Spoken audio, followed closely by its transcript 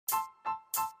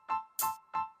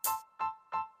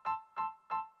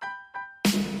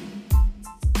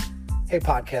Hey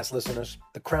podcast listeners,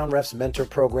 the Crown Refs Mentor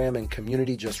Program and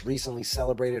community just recently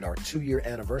celebrated our 2-year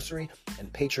anniversary,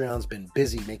 and Patreon's been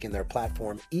busy making their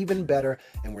platform even better,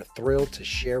 and we're thrilled to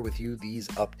share with you these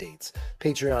updates.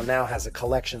 Patreon now has a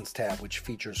collections tab which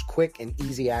features quick and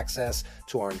easy access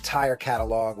to our entire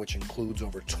catalog, which includes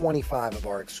over 25 of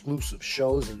our exclusive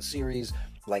shows and series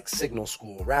like Signal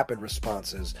School, Rapid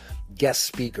Responses, guest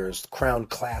speakers, Crown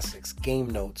Classics, Game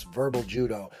Notes, Verbal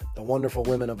Judo, The Wonderful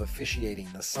Women of Officiating,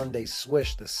 the Sunday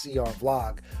Swish, the CR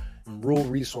Vlog, and Rule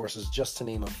Resources, just to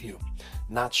name a few.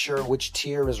 Not sure which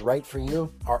tier is right for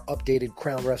you? Our updated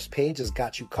Crown Refs page has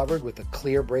got you covered with a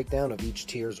clear breakdown of each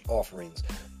tier's offerings.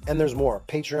 And there's more.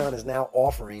 Patreon is now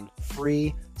offering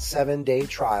free 7-day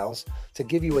trials to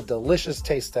give you a delicious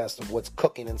taste test of what's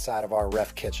cooking inside of our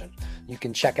ref kitchen. You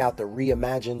can check out the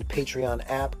reimagined Patreon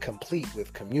app complete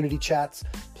with community chats.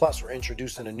 Plus, we're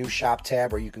introducing a new shop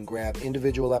tab where you can grab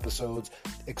individual episodes,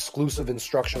 exclusive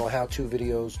instructional how-to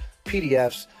videos,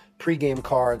 PDFs, pregame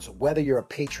cards, whether you're a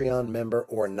Patreon member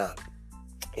or not.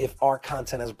 If our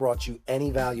content has brought you any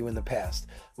value in the past,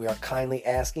 we are kindly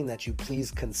asking that you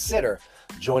please consider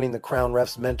joining the Crown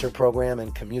Refs Mentor Program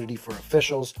and Community for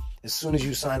Officials. As soon as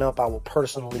you sign up, I will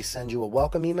personally send you a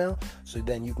welcome email, so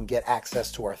then you can get access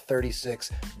to our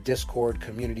 36 Discord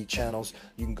community channels.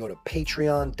 You can go to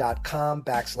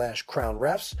patreon.com/Crown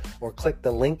Refs or click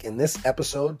the link in this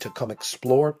episode to come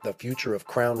explore the future of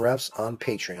Crown Refs on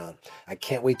Patreon. I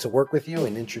can't wait to work with you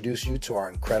and introduce you to our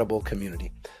incredible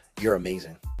community. You're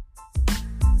amazing.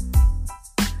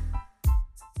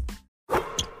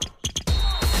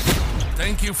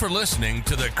 Thank you for listening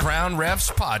to the Crown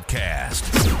Refs Podcast,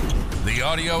 the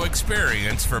audio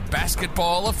experience for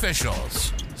basketball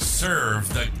officials.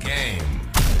 Serve the game.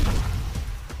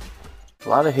 A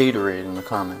lot of haterade in the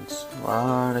comments. A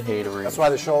lot of haterade. That's why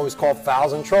the show is called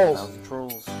Fouls and Trolls. Fouls and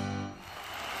Trolls.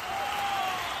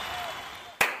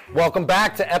 Welcome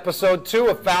back to episode 2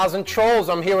 of Fouls and Trolls.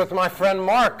 I'm here with my friend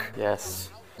Marc. Yes,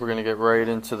 we're going to get right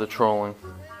into the trolling.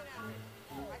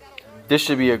 This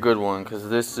should be a good one because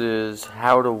this is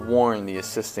how to warn the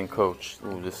assistant coach.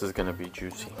 Ooh, this is going to be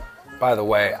juicy. By the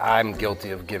way, I'm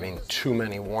guilty of giving too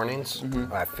many warnings.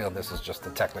 I feel this is just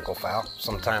a technical foul.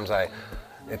 Sometimes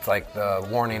it's like the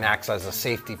warning acts as a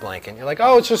safety blanket. You're like,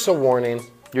 oh, it's just a warning.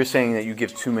 You're saying that you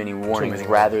give too many warnings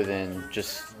rather than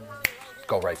just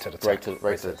go right to the tech.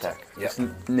 Right to the tech. Yep.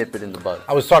 Just nip it in the bud.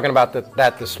 I was talking about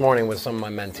that this morning with some of my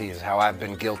mentees, how I've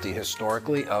been guilty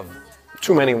historically of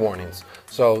too many warnings.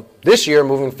 So this year,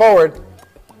 moving forward,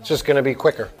 it's just going to be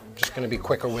quicker. Just going to be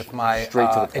quicker with my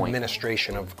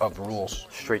administration of rules.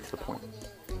 Straight to the point.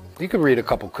 You could read a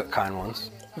couple kind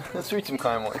ones. Let's read some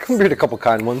kind ones. Read a couple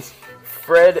kind ones.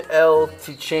 Fred L.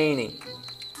 Tichaney.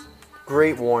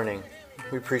 Great warning.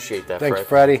 We appreciate that, Thanks, Fred.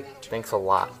 Freddie. Thanks a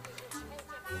lot.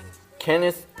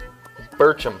 Kenneth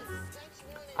Burcham.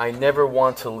 I never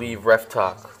want to leave Ref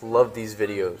Talk. Love these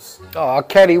videos. Oh,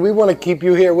 Kenny, we want to keep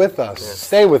you here with us. Yes.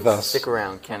 Stay with us. Stick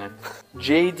around, Kenneth.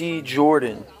 JD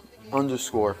Jordan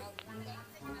 _.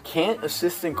 Can't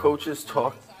assistant coaches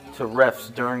talk to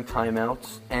refs during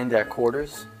timeouts and at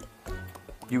quarters?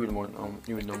 You would know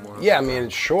more. Yeah, I mean,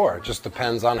 sure. It just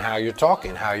depends on how you're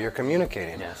talking, how you're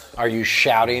communicating. Yes. Are you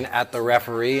shouting at the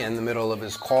referee in the middle of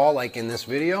his call, like in this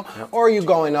video? Yep. Or are you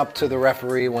going up to the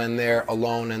referee when they're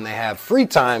alone and they have free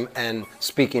time and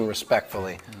speaking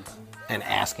respectfully and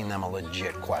asking them a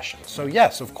legit question? So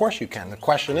yes, of course you can. The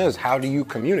question is, how do you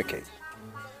communicate?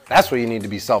 That's what you need to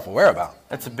be self-aware about.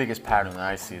 That's the biggest pattern that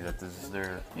I see. That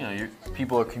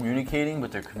people are communicating,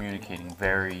 but they're communicating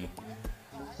very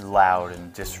loud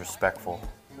and disrespectful.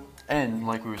 And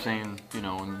like we were saying, in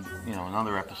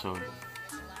another episode,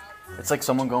 it's like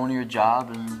someone going to your job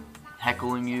and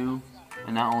heckling you,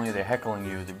 and not only are they heckling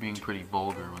you, they're being pretty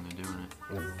vulgar when they're doing it.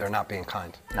 They're not being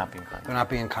kind. Not being kind. They're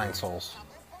not being kind souls.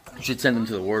 You should send them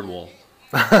to the word wall.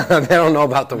 They don't know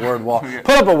about the word wall. Put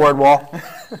up a word wall.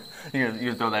 You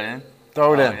gonna throw that in?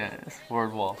 Throw it in. Yeah,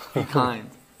 word wall. Be kind.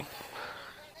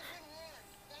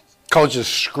 Coach is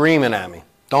screaming at me.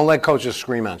 Don't let coaches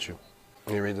scream at you.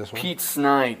 Can you read this one? Pete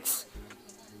Snides.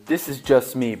 This is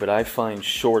just me, but I find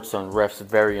shorts on refs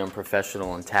very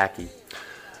unprofessional and tacky.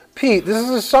 Pete, this is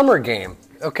a summer game.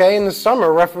 Okay, in the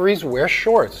summer, referees wear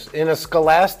shorts. In a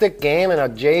scholastic game, in a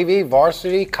JV,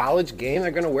 varsity, college game,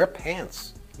 they're going to wear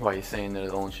pants. Why are you saying that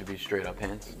it only should be straight up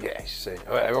pants? Yeah, you see.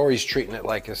 Or he's treating it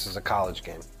like this is a college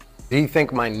game. Do you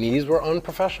think my knees were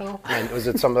unprofessional? Was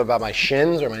it something about my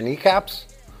shins or my kneecaps?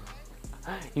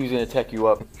 He was going to tech you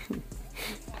up.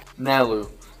 Nalu,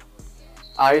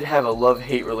 I'd have a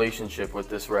love-hate relationship with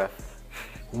this ref.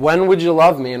 When would you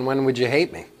love me and when would you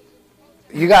hate me?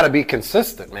 You got to be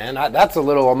consistent, man. That's a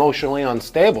little emotionally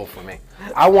unstable for me.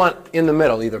 I want in the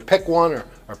middle, either pick one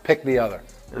or pick the other.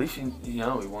 At least you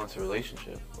know he wants a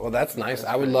relationship. Well, that's nice.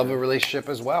 I would love a relationship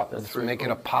as well. Let's make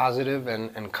it a positive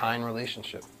and kind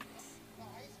relationship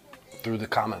through the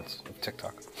comments of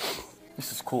TikTok.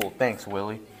 This is cool. Thanks,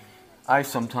 Willie. I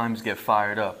sometimes get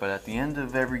fired up, but at the end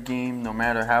of every game, no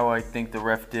matter how I think the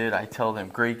ref did, I tell them,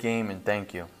 great game and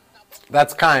thank you.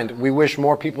 That's kind. We wish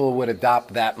more people would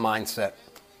adopt that mindset.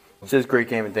 It says great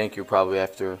game and thank you probably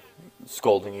after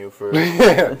scolding you for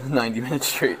 90 minutes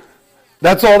straight.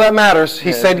 That's all that matters.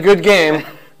 He said good game.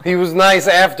 He was nice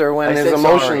after when his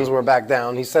emotions were back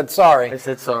down. He said sorry. I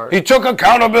said sorry. He took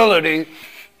accountability.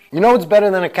 You know what's better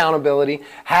than accountability?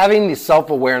 Having the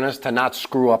self-awareness to not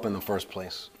screw up in the first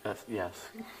place. Yes.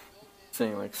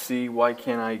 Saying like, see, why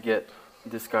can't I get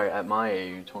this guy at my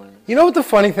AAU tournament? You know what the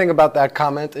funny thing about that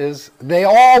comment is? They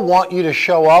all want you to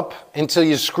show up until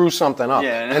you screw something up.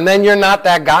 Yeah, and then you're not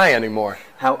that guy anymore.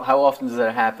 How often does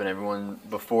that happen? Everyone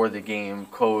before the game,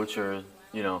 coach or,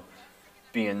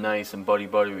 being nice and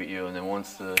buddy-buddy with you, and then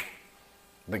once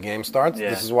the game starts? Yeah.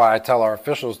 This is why I tell our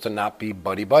officials to not be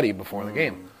buddy-buddy before the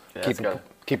game. Yeah,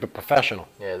 Keep it professional.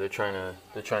 Yeah, they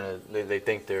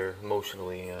think they're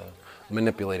emotionally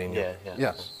manipulating you. Yeah.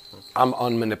 Yes. I'm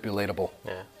unmanipulatable.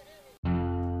 Yeah.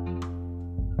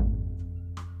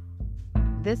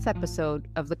 This episode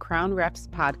of the Crown Refs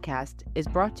podcast is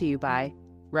brought to you by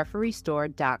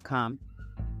RefereeStore.com.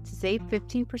 To save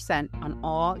 15% on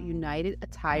all United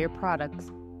Attire products,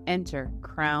 enter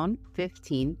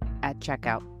Crown15 at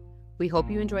checkout. We hope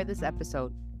you enjoy this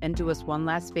episode, and do us one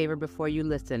last favor before you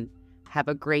listen. Have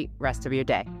a great rest of your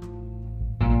day.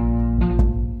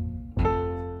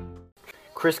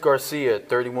 Chris Garcia,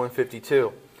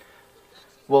 3152.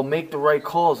 Well, make the right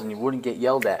calls and you wouldn't get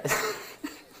yelled at.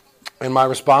 And my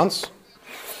response?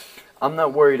 I'm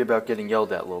not worried about getting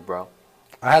yelled at, little bro.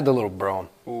 I had the little bro.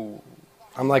 Ooh.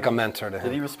 I'm like a mentor to him.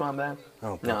 Did he respond back?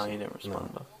 No, he didn't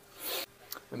respond back.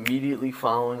 Immediately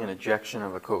following an ejection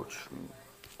of a coach.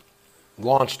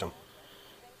 Launched him.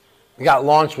 He got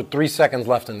launched with 3 seconds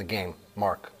left in the game,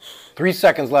 Marc. 3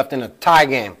 seconds left in a tie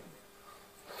game.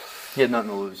 He had nothing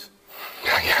to lose.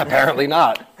 Apparently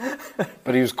not.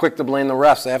 But he was quick to blame the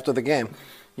refs after the game.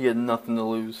 He had nothing to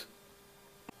lose.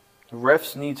 The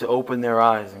refs need to open their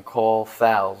eyes and call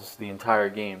fouls the entire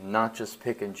game, not just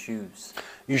pick and choose.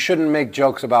 You shouldn't make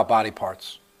jokes about body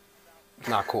parts.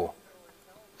 Not cool.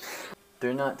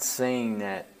 They're not saying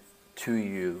that to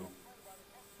you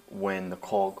when the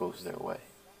call goes their way.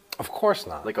 Of course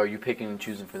not. Like, are you picking and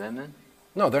choosing for them then?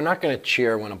 No, they're not going to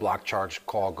cheer when a block charge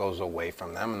call goes away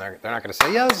from them. And they're not going to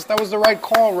say, yes, that was the right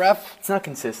call, ref. It's not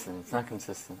consistent.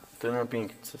 They're not being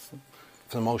consistent.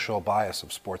 It's an emotional bias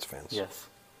of sports fans. Yes.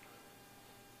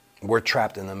 We're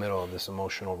trapped in the middle of this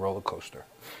emotional roller coaster.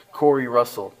 Corey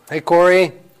Russell. Hey,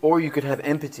 Corey. Or you could have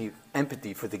empathy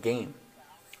for the game.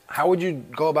 How would you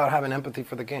go about having empathy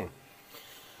for the game?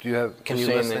 Can you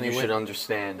saying list that any you way? should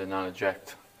understand and not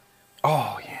eject.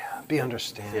 Oh, yeah. Be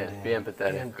understanding. Yeah, be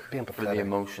empathetic. Be empathetic. For the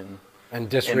emotion. And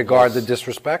disregard impulse. the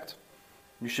disrespect?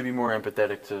 You should be more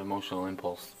empathetic to emotional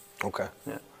impulse. Okay.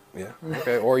 Yeah.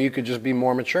 Okay. Or you could just be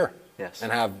more mature. Yes.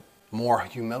 And have more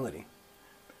humility.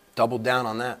 Double down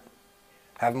on that.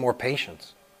 Have more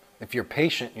patience. If you're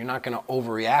patient, you're not going to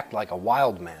overreact like a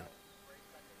wild man.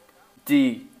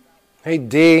 D. Hey,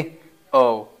 D.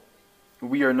 Oh,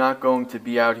 we are not going to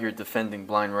be out here defending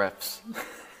blind refs.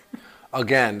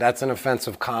 Again, that's an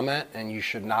offensive comment, and you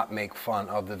should not make fun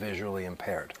of the visually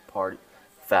impaired. Party.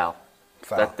 Foul.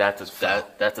 Foul. That's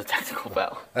a technical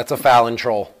foul. That's a foul and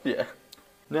troll. Yeah.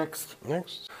 Next.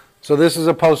 So this is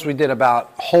a post we did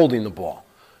about holding the ball,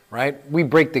 right? We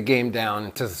break the game down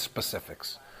into the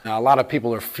specifics. Now, a lot of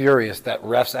people are furious that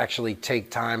refs actually take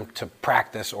time to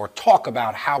practice or talk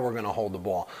about how we're going to hold the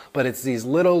ball. But it's these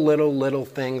little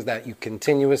things that you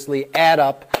continuously add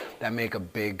up that make a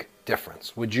big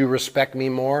difference. Would you respect me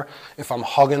more if I'm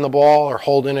hugging the ball or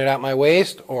holding it at my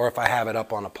waist, or if I have it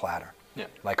up on a platter? Yeah.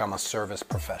 Like I'm a service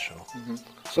professional.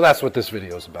 So that's what this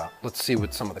video is about. Let's see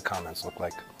what some of the comments look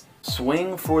like.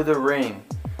 Swing for the ring.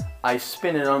 I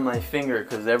spin it on my finger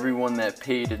because everyone that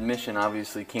paid admission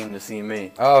obviously came to see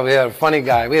me. Oh, yeah, funny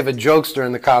guy. We have a jokester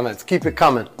in the comments. Keep it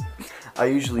coming. I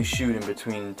usually shoot in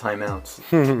between timeouts.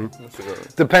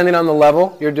 Depending on the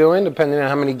level you're doing, depending on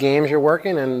how many games you're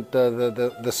working and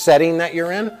the setting that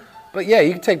you're in. But yeah,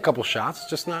 you can take a couple shots,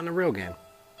 just not in a real game.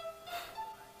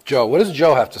 Joe, what does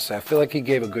Joe have to say? I feel like he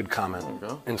gave a good comment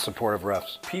in support of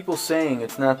refs. People saying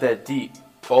it's not that deep.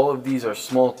 All of these are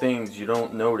small things you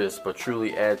don't notice but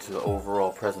truly add to the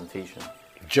overall presentation.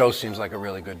 Joe seems like a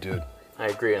really good dude. I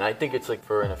agree, and I think it's like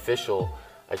for an official,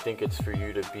 I think it's for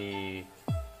you to be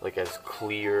like as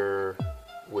clear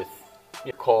with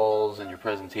your calls and your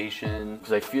presentation,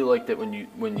 because I feel like that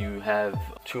when you have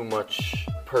too much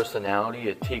personality,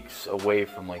 it takes away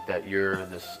from like that you're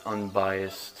this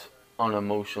unbiased,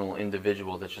 unemotional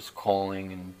individual that's just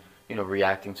calling and, you know,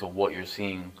 reacting to what you're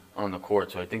seeing on the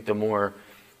court. So I think the more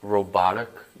robotic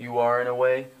you are in a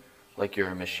way, like you're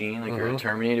a machine, like you're a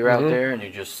Terminator out there, and you're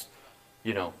just,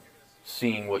 you know,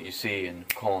 seeing what you see and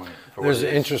calling it for There's what it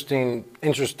an is.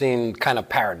 interesting kind of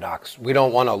paradox. We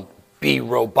don't want to be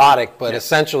robotic, but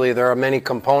essentially there are many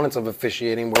components of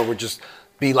officiating where we're just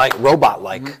be like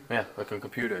robot-like. Yeah, like a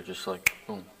computer, just like,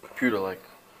 boom, computer-like.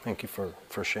 Thank you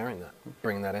for sharing that,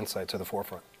 bringing that insight to the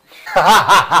forefront.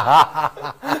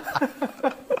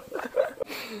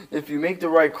 If you make the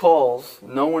right calls,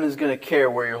 no one is going to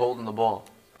care where you're holding the ball.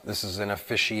 This is an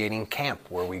officiating camp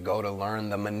where we go to learn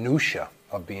the minutia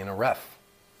of being a ref.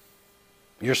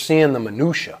 You're seeing the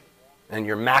minutia, and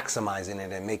you're maximizing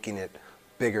it and making it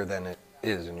bigger than it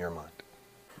is in your mind.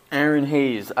 Aaron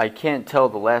Hayes, I can't tell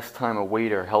the last time a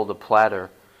waiter held a platter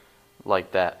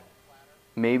like that.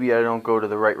 Maybe I don't go to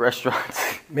the right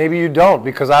restaurants. Maybe you don't,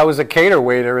 because I was a cater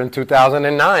waiter in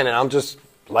 2009, and I'm just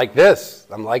like this.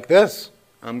 I'm like this.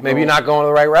 Maybe you're not going to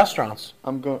the right restaurants.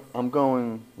 I'm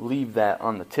going leave that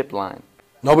on the tip line.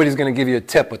 Nobody's going to give you a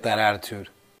tip with that attitude.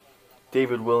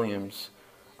 David Williams,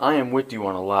 I am with you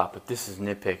on a lot, but this is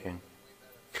nitpicking.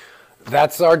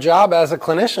 That's our job as a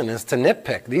clinician, is to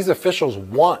nitpick. These officials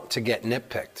want to get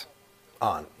nitpicked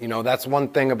on. You know, that's one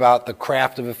thing about the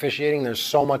craft of officiating. There's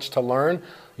so much to learn.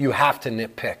 You have to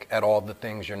nitpick at all the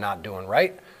things you're not doing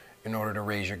right in order to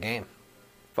raise your game.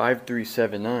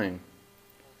 5379.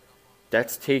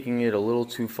 That's taking it a little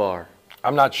too far.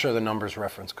 I'm not sure the numbers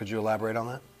reference. Could you elaborate on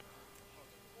that?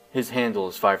 His handle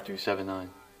is 5379.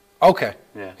 Okay.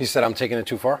 Yeah. He said I'm taking it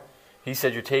too far? He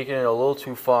said you're taking it a little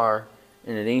too far,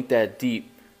 and it ain't that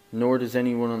deep, nor does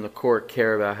anyone on the court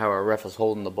care about how our ref is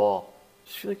holding the ball. I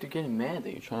just feel like they're getting mad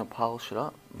that you're trying to polish it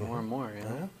up more and more, you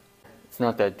know? Yeah. It's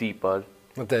not that deep, bud.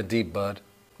 Not that deep, bud.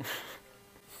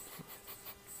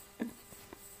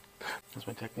 That's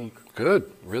my technique. Good.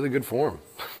 Really good form.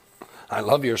 I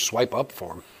love your swipe up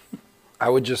form. I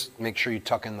would just make sure you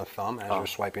tuck in the thumb as you're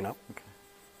swiping up. Okay.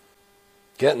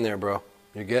 Getting there, bro.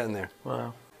 You're getting there.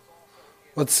 Wow.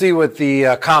 Let's see what the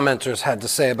commenters had to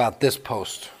say about this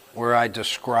post, where I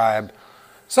describe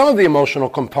some of the emotional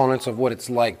components of what it's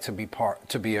like to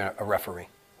be a referee.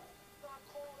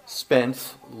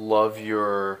 Spence, love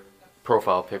your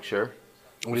profile picture.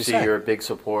 What do you See, say? you're a big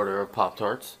supporter of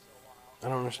Pop-Tarts. I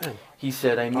don't understand. He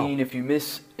said, I mean, if you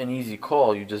miss an easy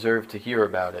call, you deserve to hear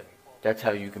about it. That's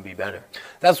how you can be better.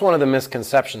 That's one of the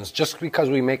misconceptions. Just because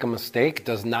we make a mistake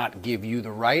does not give you the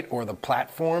right or the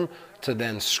platform to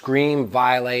then scream,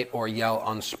 violate, or yell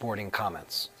unsporting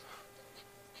comments.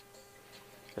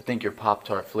 I think your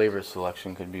Pop-Tart flavor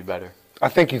selection could be better. I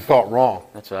think you thought wrong.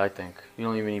 That's what I think. You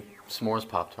don't even eat s'mores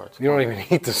Pop-Tarts. You don't even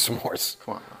eat the s'mores.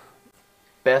 Come on.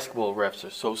 Basketball refs are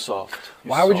so soft.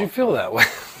 Why would you feel that way?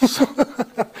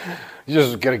 You're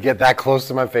just going to get that close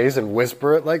to my face and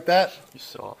whisper it like that? You're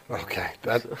soft. Okay,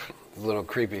 that's a little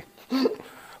creepy.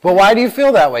 But why do you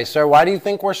feel that way, sir? Why do you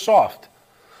think we're soft?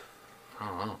 I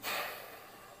don't know.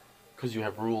 Because you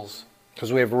have rules.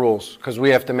 Because we have rules. Because we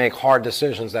have to make hard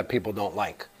decisions that people don't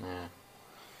like. Yeah.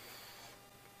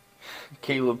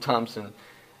 Caleb Thompson,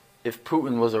 if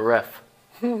Putin was a ref.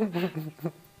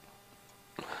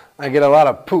 I get a lot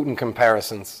of Putin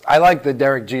comparisons. I like the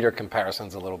Derek Jeter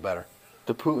comparisons a little better.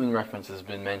 The Putin reference has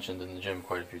been mentioned in the gym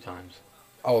quite a few times.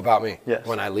 Oh, about me? Yes.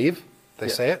 When I leave, they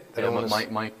say it? They Yeah, don't but want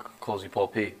to Mike calls you Paul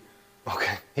P.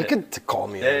 Okay. He could call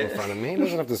me out in front of me. He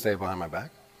doesn't have to say it behind my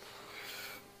back.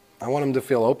 I want him to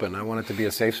feel open. I want it to be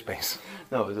a safe space.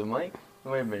 No, is it Mike? It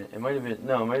might have been. It might have been.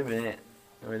 No, it might have been Ant.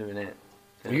 It might have been Ant.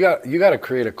 You got to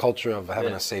create a culture of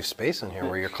having a safe space in here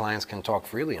where your clients can talk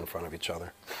freely in front of each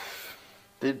other.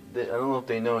 I don't know if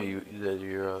they know you that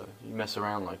you mess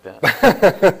around like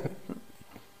that.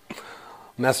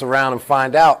 Mess around and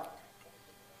find out.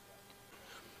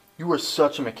 You are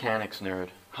such a mechanics nerd.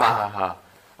 Ha ha ha.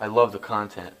 I love the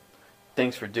content.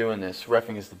 Thanks for doing this.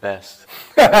 Reffing is the best.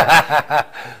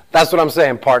 That's what I'm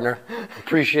saying, partner.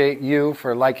 Appreciate you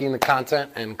for liking the content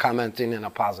and commenting in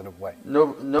a positive way.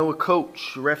 Noah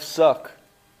Coach. Refs suck.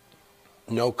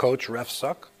 No coach, refs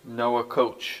suck. Noah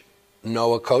Coach.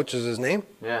 Noah Coach is his name?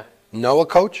 Yeah. Noah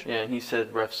Coach? Yeah, and he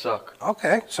said refs suck.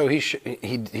 Okay, so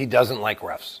he doesn't like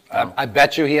refs. No. I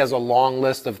bet you he has a long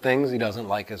list of things he doesn't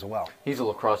like as well. He's a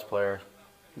lacrosse player.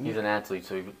 He's an athlete,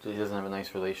 so he doesn't have a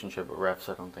nice relationship with refs,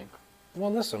 I don't think.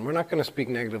 Well, listen, we're not going to speak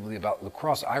negatively about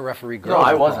lacrosse. I referee No, girls.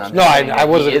 I lacrosse. wasn't. I'm No, just saying I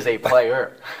wasn't. He is a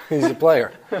player. He's a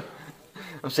player.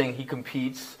 I'm saying he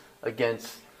competes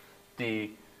against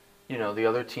the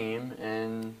other team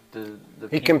and the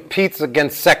He competes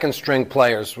against second-string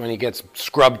players when he gets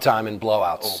scrub time and Oh,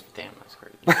 blowouts. damn, that's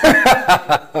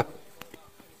crazy.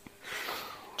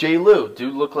 J. Lou,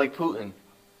 dude, look like Putin.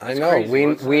 I That's know.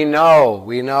 crazy. We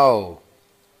know.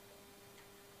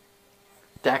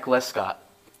 Dak Lescott.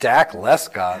 Dak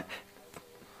Lescott.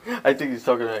 I think he's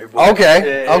talking about your boy.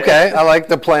 Okay. Yeah. Okay. I like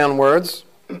the play on words.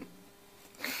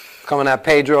 Coming at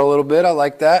Pedro a little bit. I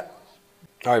like that.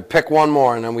 All right, pick one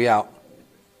more and then we out.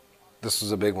 This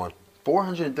is a big one.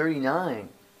 439.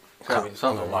 Gotta be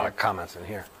something A lot of comments in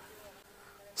here.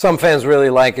 Some fans really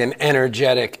like an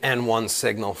energetic N1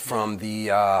 signal from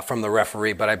the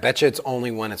referee, but I bet you it's only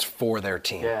when it's for their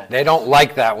team. Yeah. They don't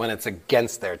like that when it's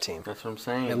against their team. That's what I'm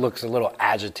saying. It looks a little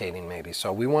agitating maybe.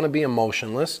 So we want to be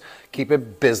emotionless, keep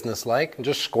it businesslike, and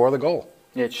just score the goal.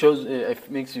 Yeah,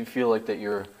 it makes you feel like that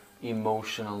you're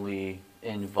emotionally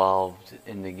involved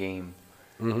in the game,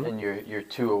 and you're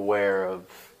too aware of,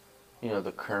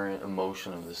 the current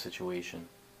emotion of the situation.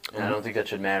 And I don't think that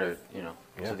should matter,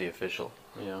 to the official.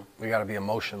 We got to be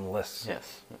emotionless.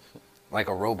 Yes. Like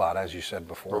a robot, as you said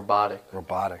before.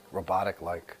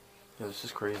 Robotic-like. Yeah, this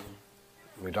is crazy.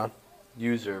 We done?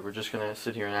 User, we're just gonna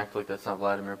sit here and act like that's not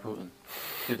Vladimir Putin.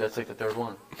 Dude, that's like the third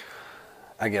one.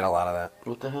 I get a lot of that.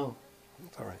 What the hell?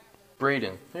 It's all right.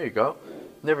 Braden, there you go.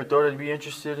 Never thought I'd be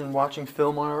interested in watching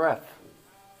film on a ref.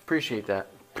 Appreciate that.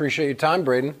 Appreciate your time,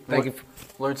 Braden.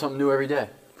 Learn something new every day.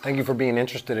 Thank you for being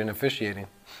interested in officiating.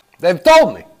 They've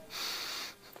told me.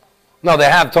 No, they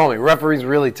have told me. Referees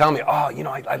really tell me,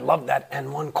 I love that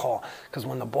N1 call because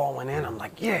when the ball went in, I'm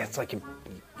like, yeah, it's like you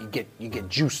get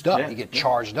juiced up, you get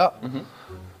charged up. Mm-hmm.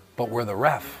 But we're the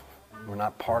ref. We're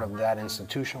not part of that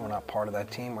institution. We're not part of that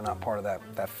team. We're not part of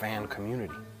that fan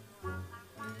community.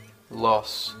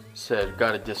 Loss said,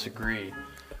 gotta disagree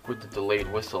with the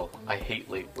delayed whistle. I hate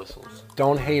late whistles.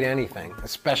 Don't hate anything,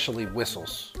 especially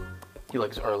whistles. He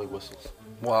likes early whistles.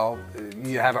 Well,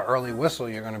 you have an early whistle,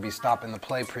 you're going to be stopping the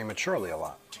play prematurely a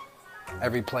lot.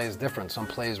 Every play is different. Some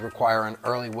plays require an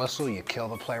early whistle, you kill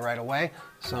the play right away.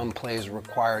 Some plays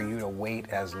require you to wait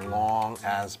as long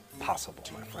as possible,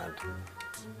 my friend.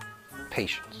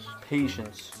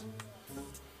 Patience.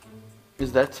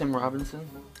 Is that Tim Robinson?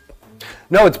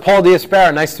 No, it's Paul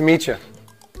Diaspera. Nice to meet you.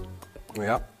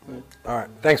 Yep. All right.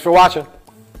 Thanks for watching.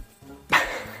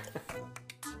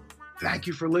 Thank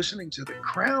you for listening to the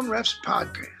Crown Refs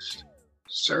Podcast.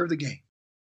 Serve the game.